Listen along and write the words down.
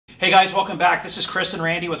Hey guys, welcome back. This is Chris and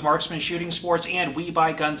Randy with Marksman Shooting Sports and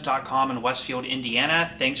WeBuyGuns.com in Westfield,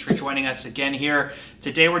 Indiana. Thanks for joining us again here.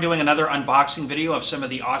 Today we're doing another unboxing video of some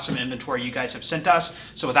of the awesome inventory you guys have sent us.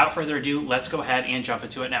 So without further ado, let's go ahead and jump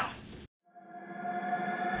into it now.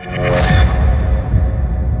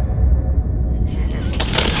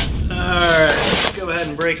 Alright, let's go ahead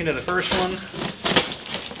and break into the first one.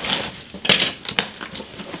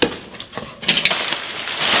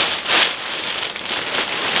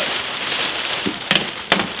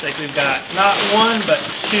 Looks like we've got not one, but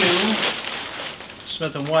two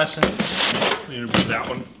Smith & Wesson. We need to move that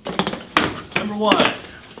one. Number one.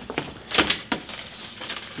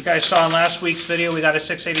 You guys saw in last week's video, we got a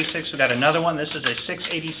 686. We got another one. This is a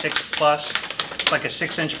 686 Plus. It's like a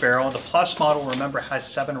 6-inch barrel. The Plus model, remember, has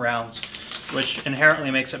 7 rounds, which inherently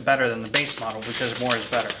makes it better than the base model because more is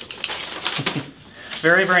better.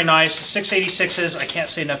 Very, very nice. The 686s, I can't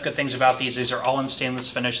say enough good things about these. These are all in stainless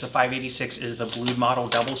finish. The 586 is the blued model,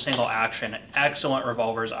 double single action. Excellent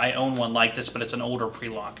revolvers. I own one like this, but it's an older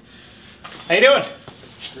pre-lock. How you doing?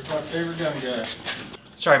 You're my favorite gun guy.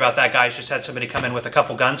 Sorry about that, guys. Just had somebody come in with a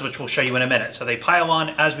couple guns, which we'll show you in a minute. So they pile on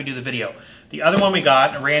as we do the video. The other one we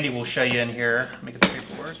got, Randy will show you in here. Let me get the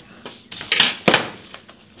paperwork.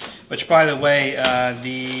 Which, by the way,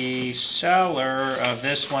 the seller of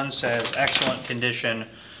this one says excellent condition.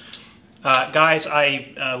 Guys,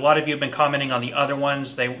 a lot of you have been commenting on the other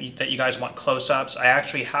ones that you guys want close-ups. I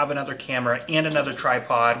actually have another camera and another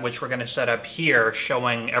tripod, which we're going to set up here,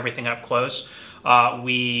 showing everything up close.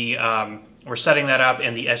 We're setting that up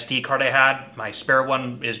in the SD card I had. My spare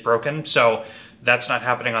one is broken, so that's not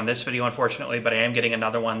happening on this video, unfortunately, but I am getting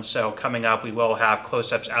another one, so coming up we will have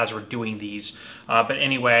close-ups as we're doing these. But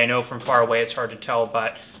anyway, I know from far away it's hard to tell,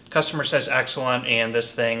 but customer says excellent, and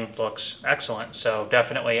this thing looks excellent, so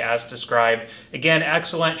definitely as described. Again,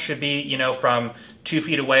 excellent should be, you know, from 2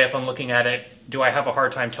 feet away if I'm looking at it. Do I have a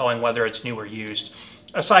hard time telling whether it's new or used?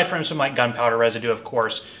 Aside from some like gunpowder residue, of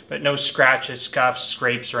course, but no scratches, scuffs,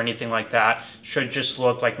 scrapes, or anything like that. Should just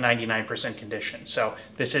look like 99% condition. So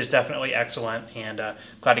this is definitely excellent, and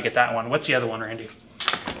glad to get that one. What's the other one, Randy?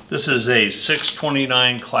 This is a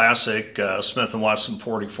 629 Classic Smith & Wesson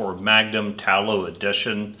 44 Magnum Tallow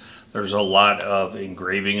Edition. There's a lot of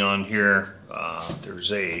engraving on here.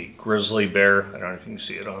 There's a grizzly bear. I don't know if you can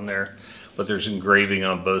see it on there, but there's engraving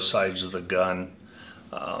on both sides of the gun.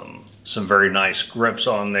 Some very nice grips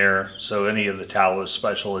on there. So any of the Tallow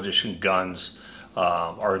Special Edition guns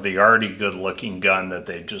are the already good looking gun that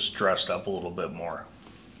they just dressed up a little bit more.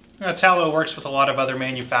 Tallow works with a lot of other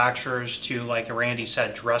manufacturers to, like Randy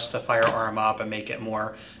said, dress the firearm up and make it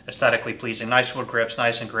more aesthetically pleasing. Nice wood grips,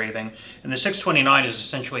 nice engraving. And the 629 is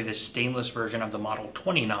essentially the stainless version of the Model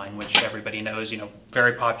 29, which everybody knows, you know,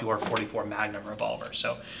 very popular 44 Magnum revolver.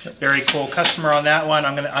 So very cool. Customer on that one,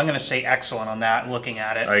 I'm gonna say excellent on that, looking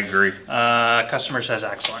at it. I agree. Customer says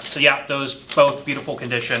excellent. So yeah, those both beautiful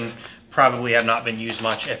condition. Probably have not been used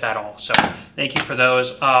much, if at all. So thank you for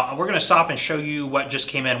those. We're going to stop and show you what just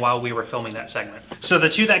came in while we were filming that segment. So the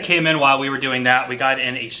two that came in while we were doing that, we got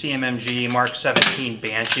in a CMMG Mark 17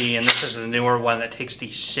 Banshee, and this is the newer one that takes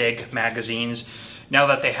the SIG magazines. Now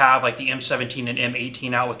that they have like the M17 and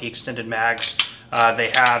M18 out with the extended mags,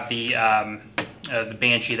 they have the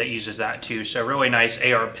Banshee that uses that too. So really nice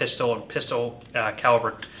AR pistol and pistol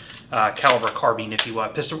caliber carbine, if you will,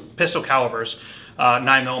 pistol calibers.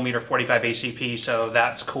 9mm 45 ACP, so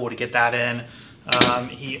that's cool to get that in.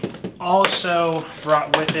 He also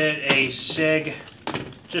brought with it a SIG,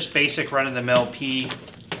 just basic run-of-the-mill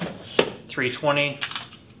P320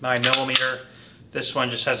 9mm. This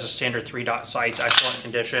one just has a standard 3-dot sights, excellent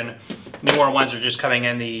condition. Newer ones are just coming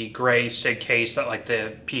in the gray SIG case that like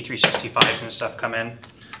the P365s and stuff come in.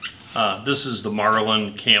 This is the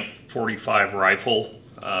Marlin Camp 45 rifle.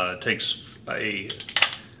 It takes a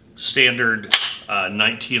standard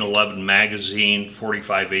 1911 magazine,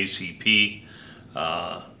 45 ACP.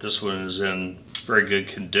 This one is in very good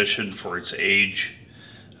condition for its age.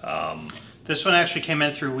 This one actually came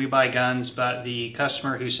in through We Buy Guns, but the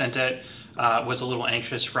customer who sent it was a little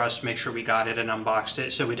anxious for us to make sure we got it and unboxed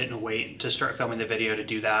it, so we didn't wait to start filming the video to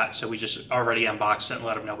do that. So we just already unboxed it and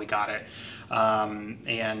let them know we got it.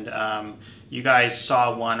 You guys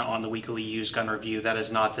saw one on the weekly used gun review. That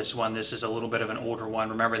is not this one. This is a little bit of an older one.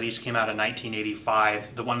 Remember, these came out in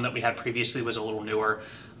 1985. The one that we had previously was a little newer.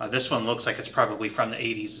 This one looks like it's probably from the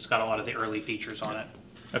 80s. It's got a lot of the early features on it.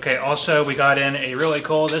 Okay, also we got in a really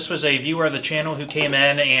cool, this was a viewer of the channel who came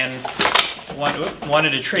in and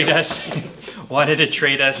wanted to trade us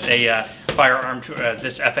a 5 firearm,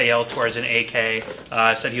 this FAL towards an AK.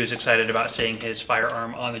 Said he was excited about seeing his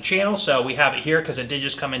firearm on the channel, so we have it here because it did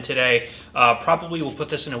just come in today. Probably we'll put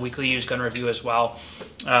this in a weekly used gun review as well.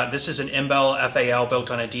 This is an Imbel FAL built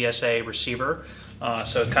on a DSA receiver.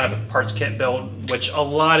 So it's kind of a parts kit build, which a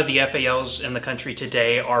lot of the FALs in the country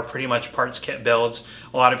today are pretty much parts kit builds.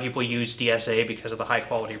 A lot of people use DSA because of the high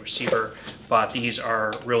quality receiver, but these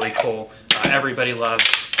are really cool. Everybody loves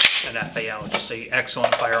an FAL, just an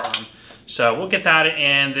excellent firearm. So we'll get that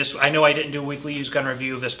in this. I know I didn't do a weekly used gun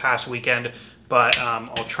review this past weekend, but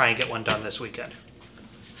I'll try and get one done this weekend.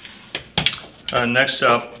 Next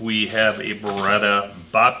up, we have a Beretta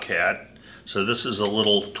Bobcat. So this is a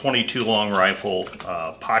little 22 long rifle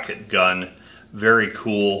pocket gun, very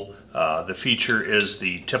cool. The feature is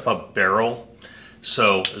the tip-up barrel.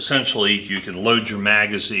 So essentially you can load your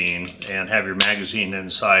magazine and have your magazine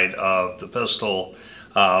inside of the pistol.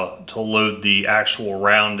 To load the actual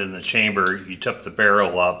round in the chamber, you tip the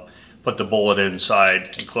barrel up, put the bullet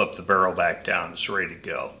inside, and clip the barrel back down. It's ready to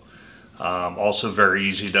go. Also very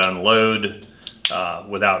easy to unload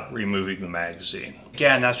without removing the magazine.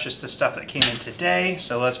 Again, that's just the stuff that came in today,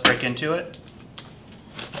 so let's break into it.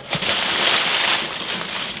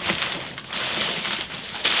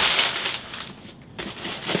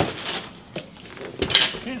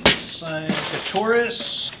 Okay, this side, the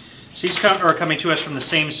Taurus. So these are coming to us from the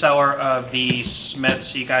same seller of the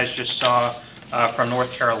Smiths you guys just saw from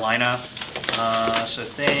North Carolina. So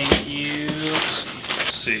thank you.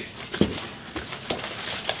 Let's see.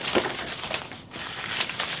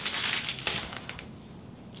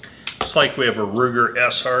 Looks like we have a Ruger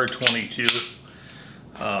SR22.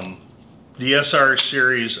 The SR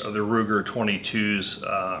series of the Ruger 22s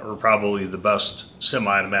are probably the best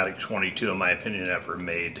semi-automatic 22 in my opinion ever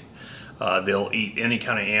made. They'll eat any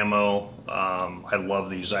kind of ammo. I love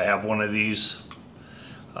these. I have one of these.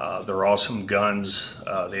 They're awesome guns.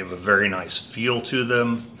 They have a very nice feel to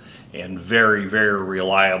them and very, very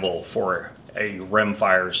reliable for a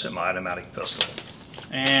rimfire semi-automatic pistol.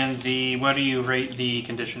 And what do you rate the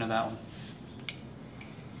condition of that one?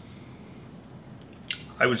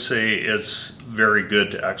 I would say it's very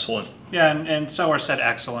good to excellent. Yeah, and seller said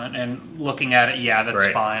excellent, and looking at it, yeah, that's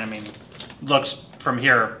right. fine. I mean, looks from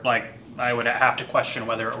here like I would have to question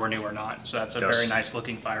whether it were new or not. So that's a Yes. very nice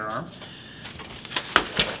looking firearm.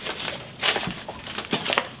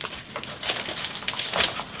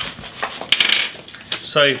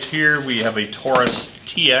 So here we have a Taurus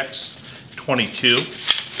TX22,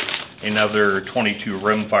 another 22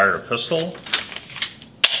 rimfire pistol.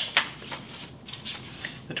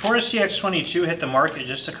 The Taurus TX22 hit the market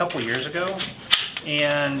just a couple years ago,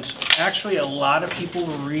 and actually a lot of people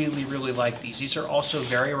really, really like these. These are also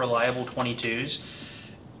very reliable 22s.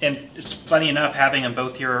 And it's funny enough, having them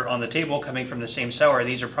both here on the table, coming from the same seller,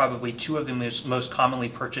 these are probably two of the most commonly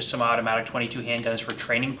purchased semi-automatic 22 handguns for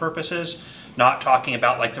training purposes. Not talking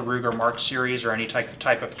about like the Ruger Mark series or any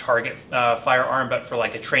type of target firearm, but for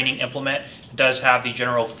like a training implement. It does have the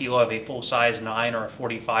general feel of a full-size 9 or a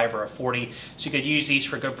 45 or a 40. So you could use these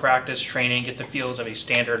for good practice training, get the feels of a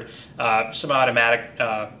standard semi-automatic,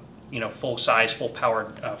 full-size,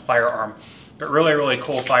 full-powered firearm. But really, really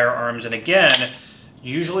cool firearms. And again,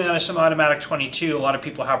 usually on a semi-automatic 22, a lot of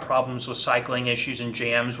people have problems with cycling issues and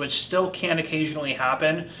jams, which still can occasionally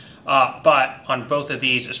happen. But on both of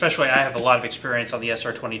these, especially I have a lot of experience on the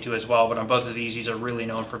SR22 as well, but on both of these are really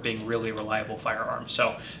known for being really reliable firearms.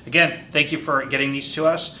 So again, thank you for getting these to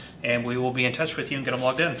us, and we will be in touch with you and get them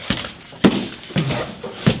logged in.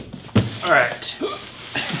 All right.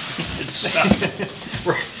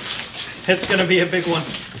 It's going to be a big one.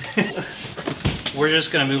 We're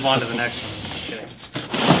just going to move on to the next one. Just kidding.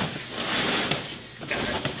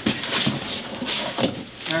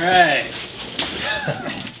 All right.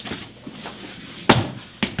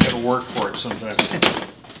 Gotta work for it sometimes.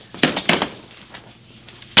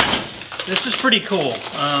 This is pretty cool.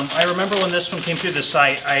 I remember when this one came through the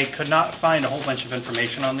site, I could not find a whole bunch of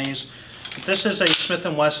information on these. But this is a Smith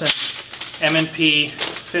 & Wesson M&P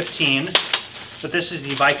 15, but this is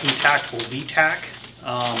the Viking Tactical VTAC.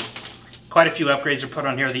 Quite a few upgrades are put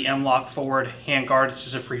on here. The M-lock forward handguard. This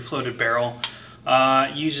is a free-floated barrel.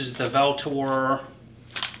 Uses the Veltor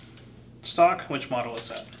stock. Which model is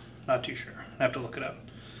that? Not too sure. I have to look it up.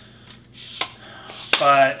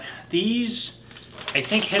 But these, I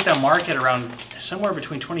think, hit the market around somewhere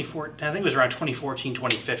between 2014, I think it was around 2014,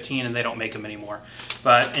 2015, and they don't make them anymore.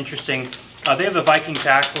 But interesting. They have the Viking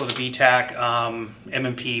Tactical, the VTAC,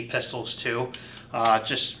 M&P pistols too.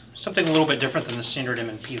 Just something a little bit different than the standard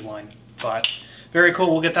M&P line. But very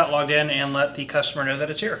cool. We'll get that logged in and let the customer know that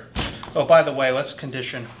it's here. Oh, by the way, let's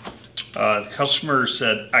condition. The customer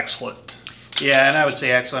said excellent. Yeah, and I would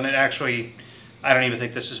say excellent. It actually, I don't even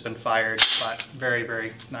think this has been fired, but very,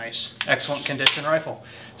 very nice. Excellent condition rifle.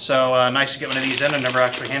 So nice to get one of these in. I've never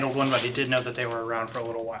actually handled one, but I did know that they were around for a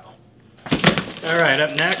little while. All right,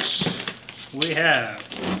 up next, we have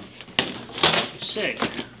a SIG.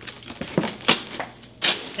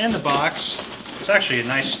 In the box, it's actually a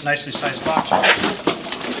nicely sized box.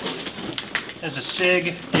 There's a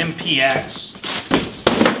SIG MPX.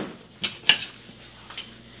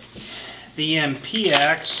 The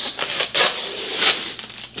MPX,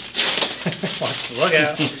 look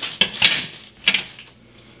out.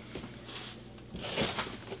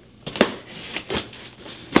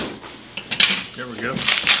 There we go.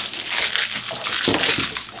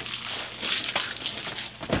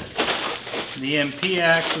 The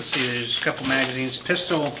MPX, let's see, there's a couple magazines.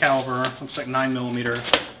 Pistol caliber, looks like 9mm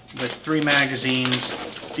with 3 magazines.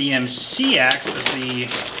 The MCX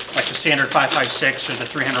is like the standard 5.56 or the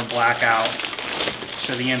 300 blackout.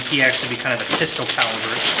 So the MPX would be kind of the pistol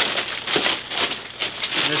caliber.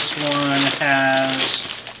 This one has,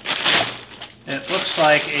 it looks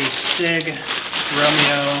like a SIG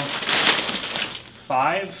Romeo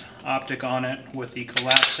 5 optic on it with the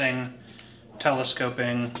collapsing,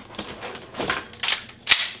 telescoping.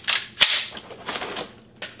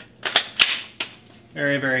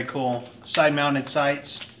 Very, very cool. Side mounted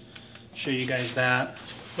sights. Show you guys that.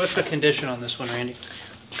 What's the condition on this one, Randy?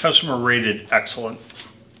 Customer rated excellent.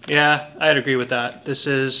 Yeah, I'd agree with that. This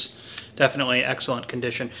is definitely excellent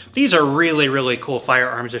condition. These are really, really cool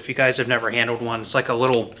firearms if you guys have never handled one. It's like a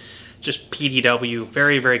little just PDW.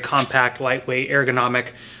 Very, very compact, lightweight,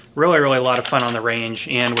 ergonomic. Really, really a lot of fun on the range.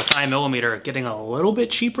 And with 9mm getting a little bit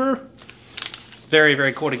cheaper, very,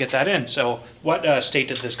 very cool to get that in. So what state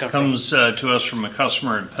did this come from? Comes to us from a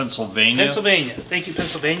customer in Pennsylvania. Pennsylvania. Thank you,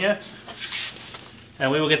 Pennsylvania.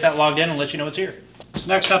 And we will get that logged in and let you know it's here. So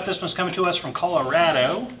next up, this one's coming to us from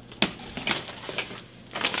Colorado.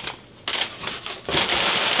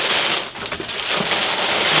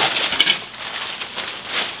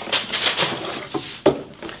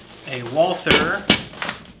 A Walther.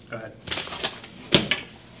 Go ahead.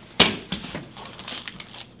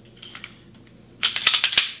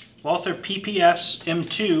 Walther PPS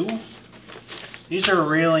M2. These are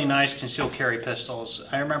really nice concealed carry pistols.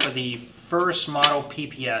 I remember the first model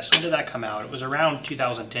PPS. When did that come out? It was around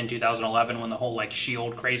 2010, 2011 when the whole like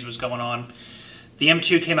shield craze was going on. The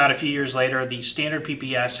M2 came out a few years later. The standard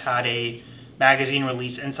PPS had a magazine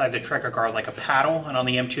release inside the trigger guard like a paddle, and on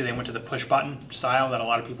the M2 they went to the push button style that a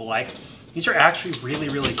lot of people like. These are actually really,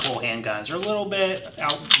 really cool handguns. They're a little bit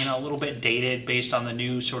out, you know, a little bit dated based on the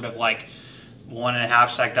new sort of like 1.5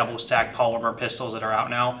 stack, double stack polymer pistols that are out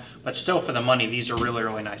now, but still for the money, these are really,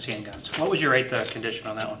 really nice handguns. What would you rate the condition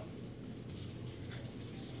on that one?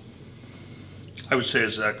 I would say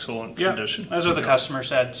it's excellent condition. That's what the customer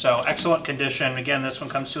said. So excellent condition. Again, this one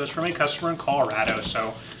comes to us from a customer in Colorado,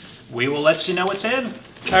 so we will let you know what's in.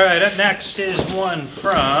 All right, up next is one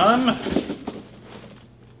from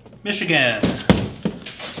Michigan.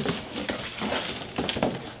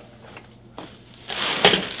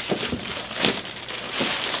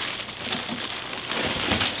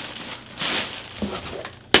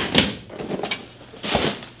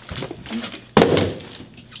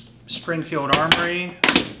 Springfield Armory,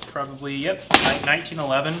 probably, yep,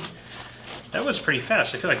 1911. That was pretty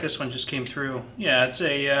fast. I feel like this one just came through. Yeah, it's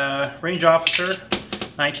a range officer,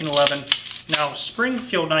 1911. Now,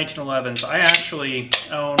 Springfield 1911s, I actually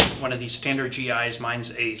own one of these standard GIs.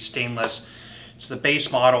 Mine's a stainless. It's the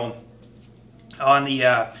base model. On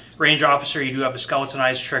the range officer, you do have a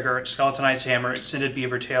skeletonized trigger, skeletonized hammer, extended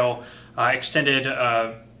beaver tail, extended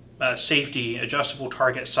safety, adjustable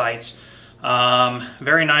target sights.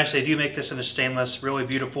 Very nice. They do make this in a stainless, really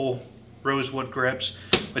beautiful rosewood grips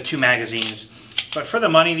with 2 magazines. But for the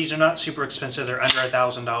money, these are not super expensive. They're under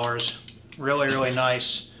 $1,000. Really, really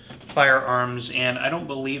nice firearms. And I don't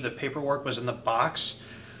believe the paperwork was in the box,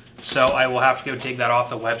 so I will have to go dig that off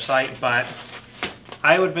the website. But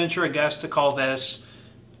I would venture a guess to call this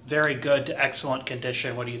very good to excellent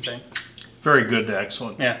condition. What do you think? Very good to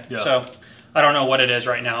excellent. Yeah. So I don't know what it is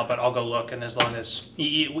right now, but I'll go look, and as long as,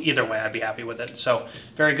 either way, I'd be happy with it. So,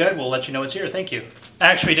 very good. We'll let you know it's here. Thank you. I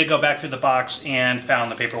actually did go back through the box and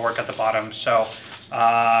found the paperwork at the bottom. So,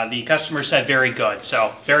 the customer said very good.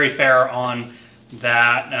 So, very fair on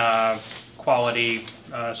that quality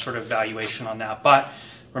sort of valuation on that. But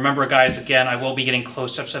remember, guys, again, I will be getting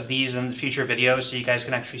close-ups of these in the future videos so you guys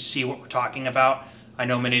can actually see what we're talking about. I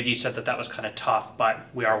know many of you said that that was kind of tough, but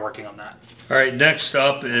we are working on that. All right, next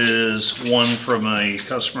up is one from a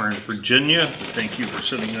customer in Virginia. Thank you for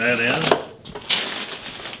sending that in.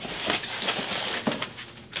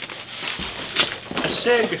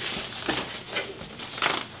 SIG.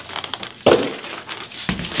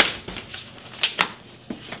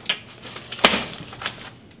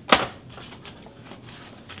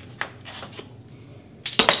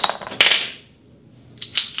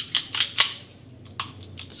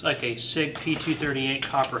 It's like a SIG P238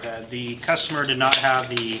 Copperhead. The customer did not have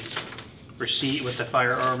the receipt with the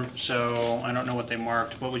firearm, so I don't know what they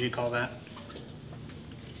marked. What would you call that?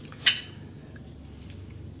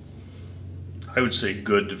 I would say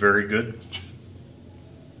good to very good.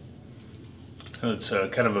 It's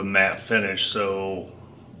kind of a matte finish, so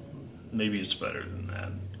maybe it's better than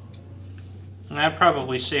that. I'd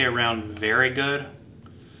probably say around very good.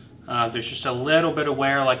 There's just a little bit of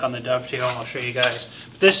wear like on the dovetail. I'll show you guys.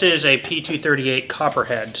 This is a P238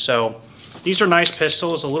 Copperhead, so these are nice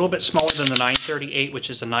pistols, a little bit smaller than the 938, which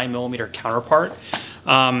is the 9mm counterpart.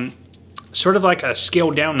 Sort of like a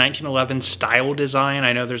scaled down 1911 style design.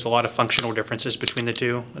 I know there's a lot of functional differences between the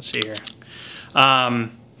two. Let's see here.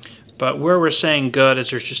 But where we're saying good is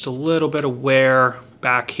there's just a little bit of wear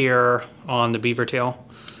back here on the beaver tail.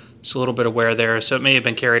 Just a little bit of wear there, so it may have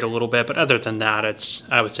been carried a little bit, but other than that, it's,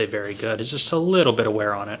 I would say, very good. It's just a little bit of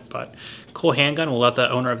wear on it, but cool handgun. We'll let the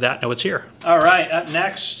owner of that know it's here. All right, up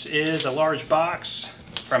next is a large box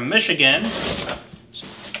from Michigan.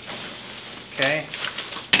 Okay.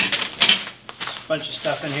 A bunch of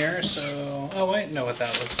stuff in here, so, oh wait, know what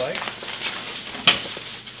that looks like.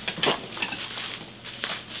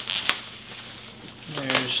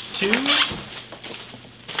 There's 2.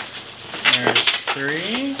 There's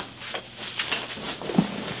 3.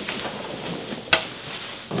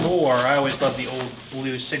 4. I always love the old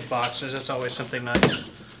blue SIG boxes. That's always something nice.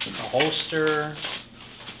 A holster.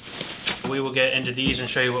 We will get into these and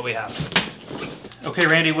show you what we have. Okay,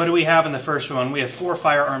 Randy, what do we have in the first one? We have 4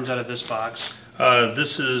 firearms out of this box.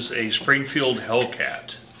 This is a Springfield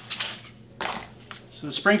Hellcat. So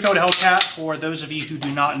the Springfield Hellcat, for those of you who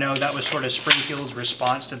do not know, that was sort of Springfield's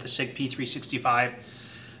response to the SIG P365.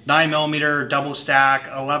 9mm double stack,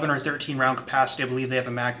 11 or 13 round capacity. I believe they have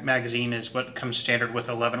a magazine is what comes standard with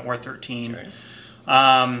 11 or 13. Okay.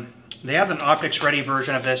 They have an optics ready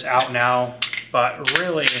version of this out now, but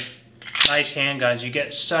really nice handguns. You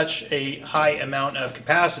get such a high amount of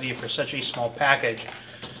capacity for such a small package.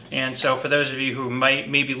 And so for those of you who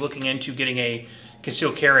may be looking into getting a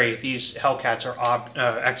concealed carry, these Hellcats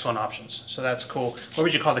are excellent options. So that's cool. What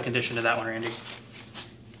would you call the condition of that one, Randy?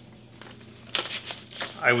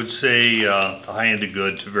 I would say high end of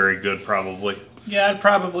good to very good, probably. Yeah, I'd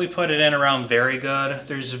probably put it in around very good.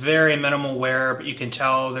 There's very minimal wear, but you can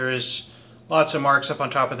tell there's lots of marks up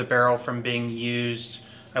on top of the barrel from being used.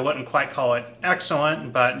 I wouldn't quite call it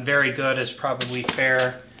excellent, but very good is probably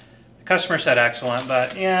fair. The customer said excellent,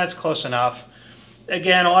 but yeah, it's close enough.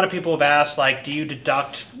 Again, a lot of people have asked, like, do you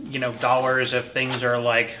deduct, dollars if things are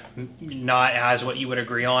like not as what you would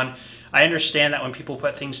agree on? I understand that when people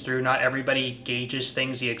put things through, not everybody gauges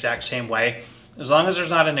things the exact same way. As long as there's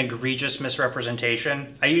not an egregious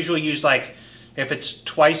misrepresentation, I usually use, like, if it's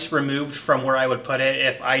twice removed from where I would put it,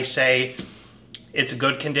 if I say it's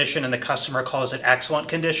good condition and the customer calls it excellent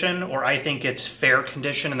condition, or I think it's fair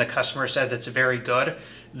condition and the customer says it's very good,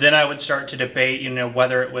 then I would start to debate,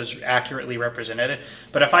 whether it was accurately represented.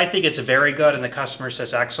 But if I think it's very good and the customer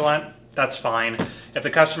says excellent, that's fine. If the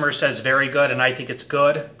customer says very good and I think it's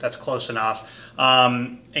good, that's close enough.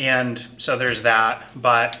 And so there's that,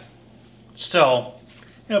 but still,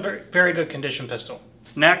 very, very good condition pistol.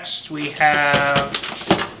 Next we have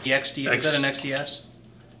the XD. Is that an XDS?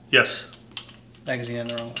 Yes. Magazine in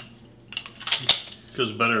the wrong one.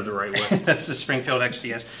 Goes better the right way. That's the Springfield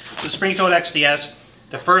XDS. The Springfield XDS,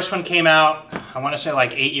 the first one came out, I want to say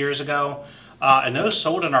like 8 years ago. And those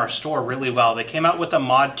sold in our store really well. They came out with a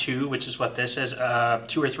Mod 2, which is what this is, 2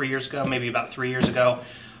 or 3 years ago, maybe about 3 years ago.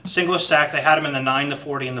 Single stack, they had them in the 9, the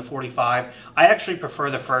 40, and the 45. I actually prefer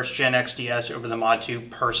the first gen XDS over the Mod 2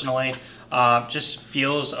 personally. Just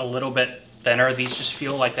feels a little bit thinner. These just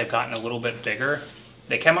feel like they've gotten a little bit bigger.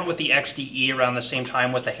 They came out with the XDE around the same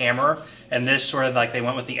time with the hammer, and this sort of like they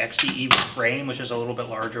went with the XDE frame, which is a little bit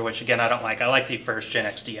larger, which again I don't like. I like the first gen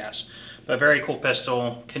XDS. But very cool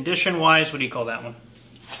pistol. Condition wise, what do you call that one?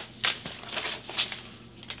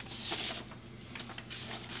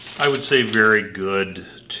 I would say very good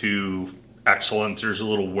to excellent. There's a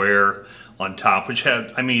little wear on top, which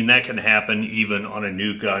that can happen even on a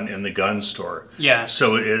new gun in the gun store. Yeah.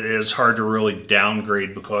 So it is hard to really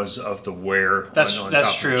downgrade because of the wear. That's on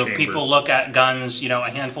top true. of the chamber. People look at guns, a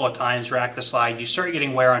handful of times, rack the slide. You start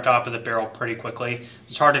getting wear on top of the barrel pretty quickly.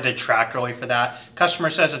 It's hard to detract really for that. Customer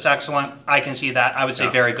says it's excellent. I can see that. I would say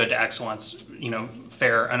very good to excellence.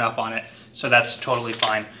 Fair enough on it. So that's totally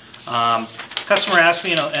fine. Customer asked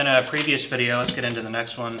me in a previous video, let's get into the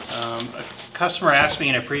next one. A customer asked me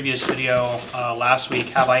in a previous video last week,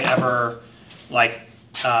 have I ever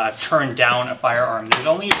turned down a firearm? There's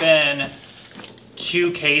only been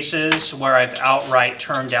 2 cases where I've outright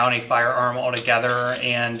turned down a firearm altogether,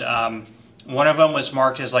 and one of them was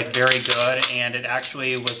marked as like very good, and it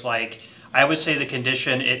actually was like, I would say the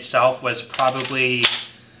condition itself was probably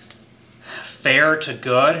fair to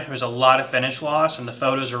good. There was a lot of finish loss, and the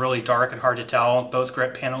photos are really dark and hard to tell. Both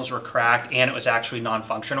grip panels were cracked, and it was actually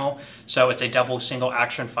non-functional. So it's a double single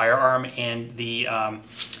action firearm, and the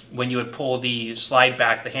when you would pull the slide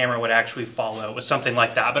back, the hammer would actually follow. It was something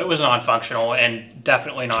like that, but it was non-functional and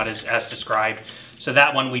definitely not as described. So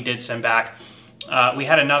that one we did send back. We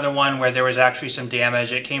had another one where there was actually some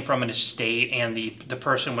damage. It came from an estate, and the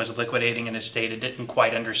person was liquidating an estate. It didn't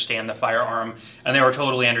quite understand the firearm, and they were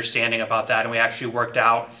totally understanding about that, and we actually worked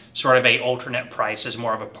out sort of a alternate price as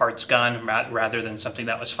more of a parts gun rather than something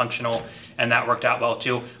that was functional, and that worked out well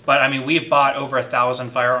too. But I mean, we've bought over 1,000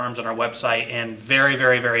 firearms on our website, and very,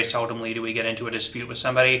 very, very seldomly do we get into a dispute with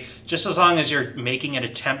somebody. Just as long as you're making an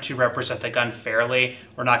attempt to represent the gun fairly,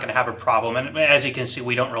 we're not going to have a problem. And as you can see,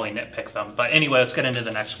 we don't really nitpick them. But anyway, let's get into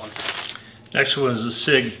the next one. Next one is a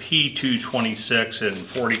SIG P226 in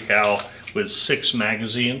 40 cal with 6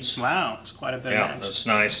 magazines. Wow, it's quite a bit. Yeah, that's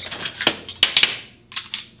nice.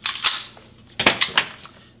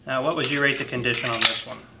 Now, what would you rate the condition on this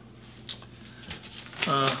one?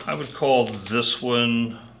 I would call this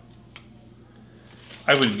one,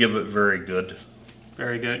 I would give it very good.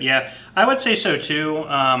 Very good. Yeah, I would say so too.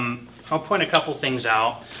 I'll point a couple things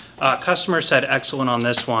out. Customer said excellent on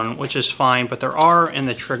this one, which is fine, but there are in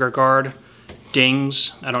the trigger guard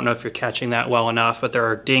dings. I don't know if you're catching that well enough, but there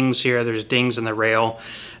are dings here. There's dings in the rail.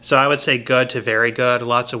 So I would say good to very good.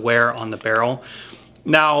 Lots of wear on the barrel.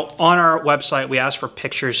 Now, on our website, we asked for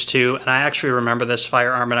pictures too, and I actually remember this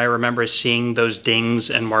firearm, and I remember seeing those dings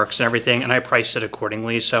and marks and everything, and I priced it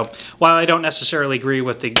accordingly. So while I don't necessarily agree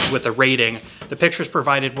with the rating, the pictures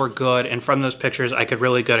provided were good, and from those pictures, I could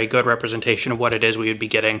really get a good representation of what it is we would be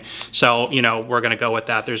getting. So, you know, we're gonna go with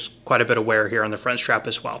that. There's quite a bit of wear here on the front strap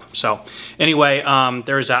as well. So anyway,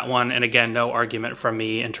 there's that one, and again, no argument from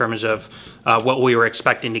me in terms of what we were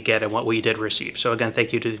expecting to get and what we did receive. So again,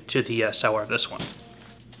 thank you to the seller of this one.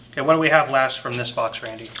 Okay, what do we have last from this box,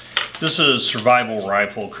 Randy? This is a survival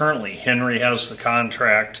rifle. Currently, Henry has the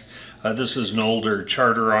contract. This is an older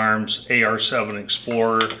Charter Arms AR-7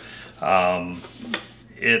 Explorer.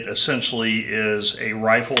 It essentially is a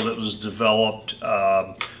rifle that was developed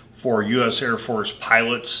for U.S. Air Force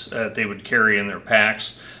pilots that they would carry in their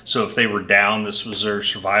packs. So if they were down, this was their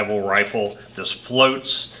survival rifle. This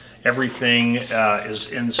floats. Everything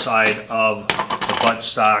is inside of the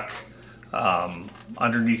buttstock.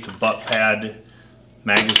 Underneath the butt pad,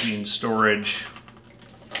 magazine storage,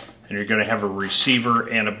 and you're going to have a receiver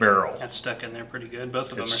and a barrel. That's stuck in there pretty good. Both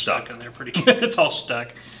of them are stuck in there pretty good. It's all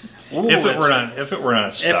stuck. Ooh, if it were not stuck.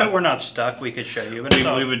 If it were not stuck, we could show you. But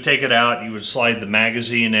we would take it out. You would slide the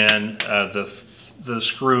magazine in, the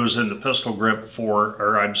screws in the pistol grip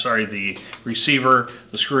the receiver.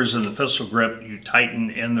 The screws in the pistol grip. You tighten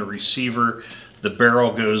in the receiver. The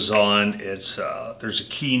barrel goes on. It's there's a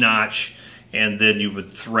key notch. And then you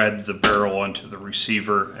would thread the barrel onto the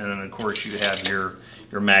receiver, and then of course you have your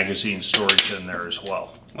magazine storage in there as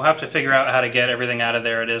well. We'll have to figure out how to get everything out of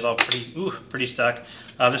there. It is all pretty stuck.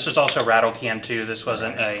 This is also rattle can too. This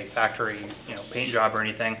wasn't a factory paint job or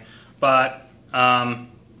anything, but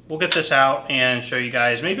we'll get this out and show you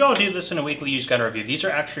guys. Maybe I'll do this in a weekly used gun review. These are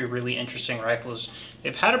actually really interesting rifles.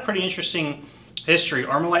 They've had a pretty interesting history.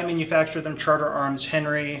 Armalite manufactured them, Charter Arms,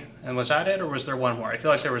 Henry, and was that it, or was there one more? I feel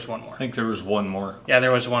like there was one more. I think there was one more. Yeah,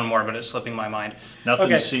 there was one more, but it's slipping my mind. Nothing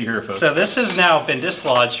to see here, folks. So this has now been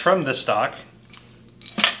dislodged from the stock.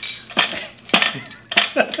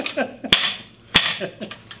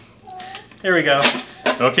 Here we go.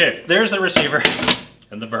 Okay. There's the receiver.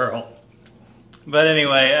 And the barrel. But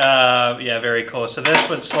anyway, yeah, very cool. So this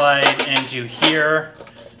would slide into here,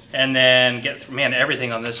 and then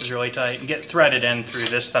everything on this is really tight, and get threaded in through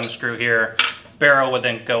this thumb screw here. Barrel would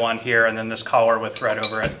then go on here, and then this collar would thread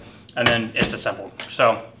over it, and then it's assembled.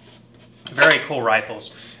 So very cool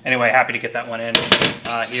rifles. Anyway, happy to get that one in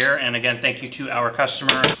here, and again, thank you to our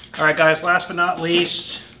customer. All right, guys, last but not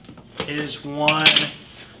least is one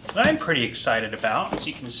that I'm pretty excited about. As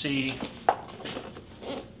you can see,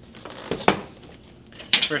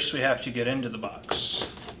 first we have to get into the box.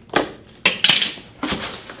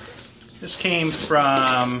 This came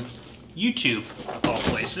from YouTube, of all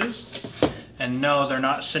places. And no, they're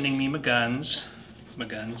not sending me my guns.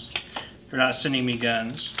 They're not sending me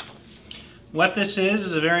guns. What this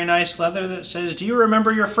is a very nice leather that says, "Do you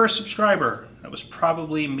remember your first subscriber?" That was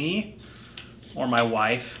probably me or my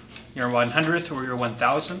wife. Your 100th or your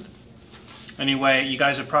 1000th. Anyway, you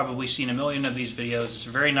guys have probably seen a million of these videos. It's a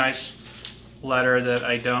very nice letter that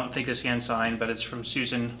I don't think is hand signed, but it's from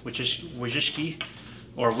Susan Wojcicki,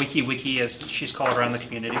 or Wiki as she's called around the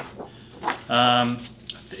community.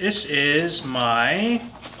 This is my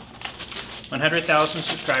 100,000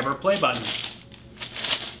 subscriber play button.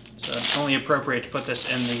 So it's only appropriate to put this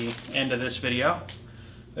in the end of this video.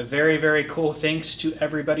 A very, very cool thanks to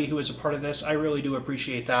everybody who is a part of this. I really do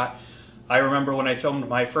appreciate that. I remember when I filmed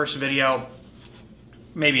my first video,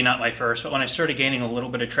 maybe not my first, but when I started gaining a little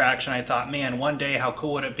bit of traction, I thought, man, one day how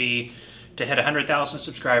cool would it be to hit 100,000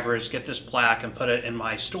 subscribers, get this plaque and put it in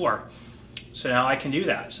my store. So now I can do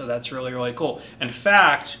that. So that's really, really cool. In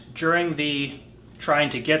fact, during the trying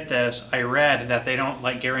to get this, I read that they don't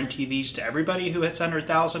like guarantee these to everybody who hits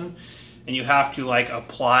 100,000, and you have to like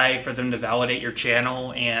apply for them to validate your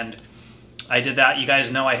channel. And I did that. You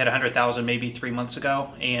guys know I hit 100,000 maybe 3 months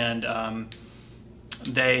ago, and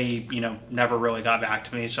they, never really got back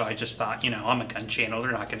to me. So I just thought, I'm a gun channel.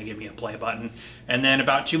 They're not going to give me a play button. And then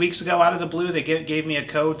about 2 weeks ago, out of the blue, they gave me a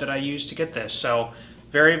code that I used to get this. So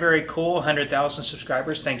very, very cool. 100,000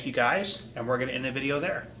 subscribers. Thank you guys. And we're going to end the video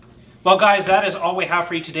there. Well, guys, that is all we have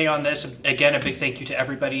for you today on this. Again, a big thank you to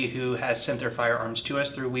everybody who has sent their firearms to us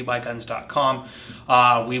through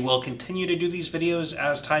WeBuyGuns.com. We will continue to do these videos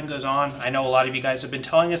as time goes on. I know a lot of you guys have been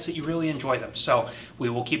telling us that you really enjoy them, so we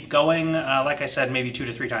will keep going, like I said, maybe 2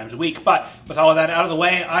 to 3 times a week. But with all of that out of the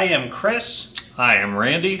way, I am Chris. I am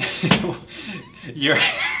Randy. You're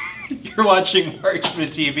watching Marksman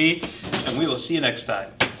TV, and we will see you next time.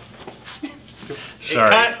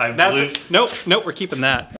 Sorry, Nope, we're keeping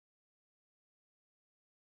that.